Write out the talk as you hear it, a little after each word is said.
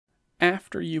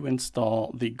After you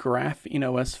install the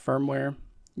GrapheneOS firmware,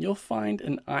 you'll find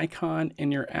an icon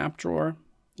in your app drawer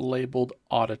labeled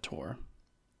Auditor.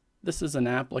 This is an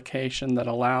application that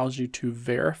allows you to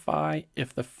verify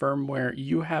if the firmware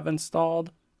you have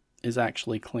installed is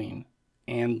actually clean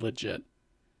and legit,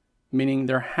 meaning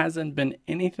there hasn't been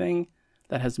anything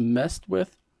that has messed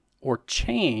with or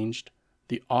changed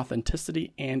the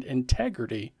authenticity and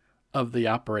integrity of the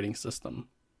operating system.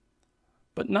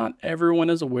 But not everyone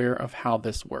is aware of how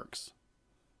this works.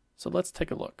 So let's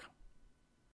take a look.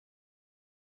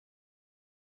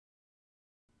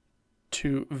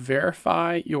 To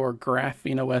verify your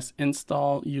GrapheneOS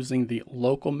install using the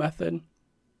local method,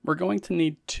 we're going to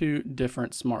need two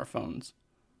different smartphones.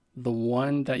 The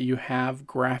one that you have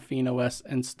GrapheneOS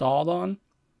installed on,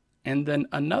 and then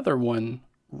another one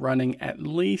running at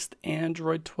least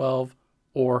Android 12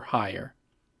 or higher.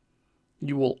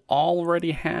 You will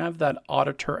already have that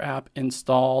Auditor app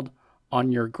installed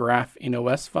on your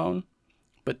GrapheneOS phone,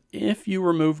 but if you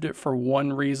removed it for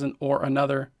one reason or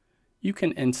another, you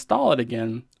can install it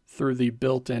again through the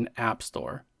built-in App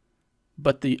Store.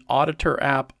 But the Auditor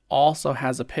app also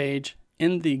has a page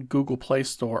in the Google Play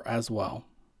Store as well.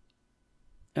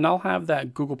 And I'll have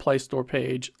that Google Play Store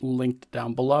page linked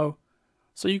down below,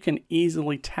 so you can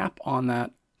easily tap on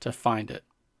that to find it.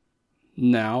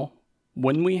 Now,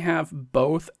 when we have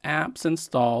both apps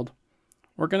installed,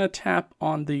 we're going to tap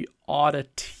on the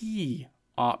Auditee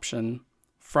option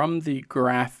from the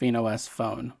GrapheneOS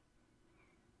phone.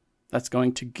 That's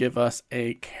going to give us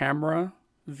a camera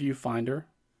viewfinder.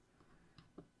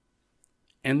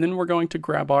 And then we're going to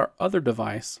grab our other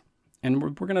device and we're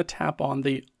going to tap on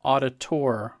the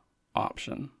Auditor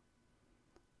option.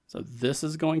 So this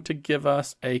is going to give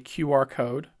us a QR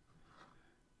code.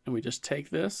 And we just take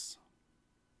this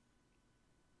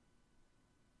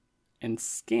and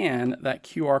scan that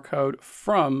QR code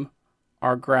from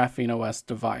our GrapheneOS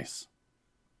device.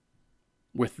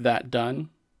 With that done,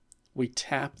 we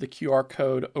tap the QR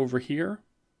code over here,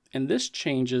 and this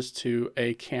changes to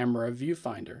a camera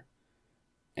viewfinder.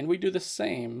 And we do the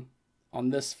same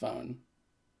on this phone.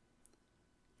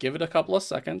 Give it a couple of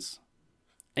seconds,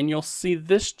 and you'll see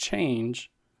this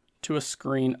change to a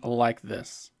screen like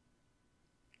this.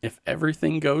 If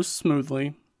everything goes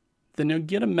smoothly, then you'll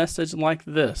get a message like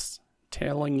this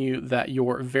telling you that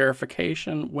your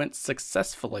verification went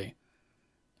successfully,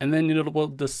 and then it will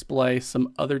display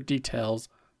some other details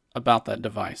about that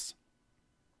device.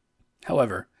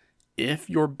 However, if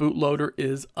your bootloader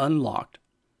is unlocked,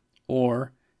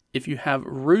 or if you have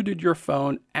rooted your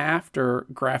phone after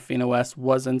GrapheneOS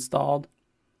was installed,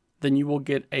 then you will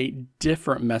get a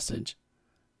different message,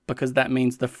 because that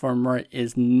means the firmware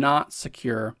is not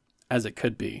secure as it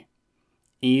could be,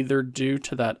 either due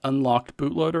to that unlocked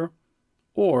bootloader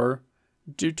or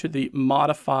due to the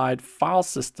modified file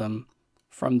system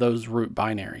from those root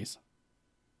binaries.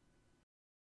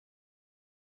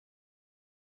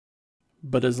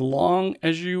 But as long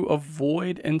as you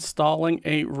avoid installing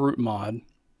a root mod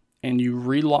and you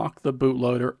relock the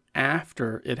bootloader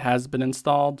after it has been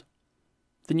installed,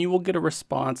 then you will get a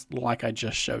response like I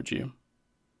just showed you.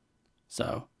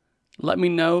 So let me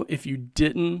know if you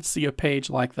didn't see a page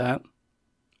like that,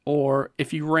 or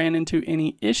if you ran into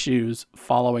any issues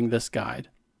following this guide,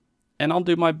 and I'll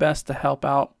do my best to help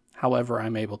out however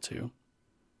I'm able to.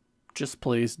 Just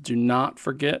please do not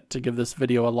forget to give this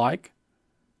video a like,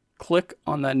 click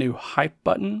on that new hype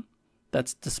button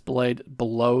that's displayed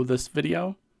below this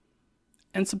video,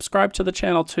 and subscribe to the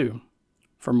channel too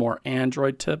for more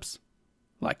Android tips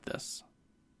like this.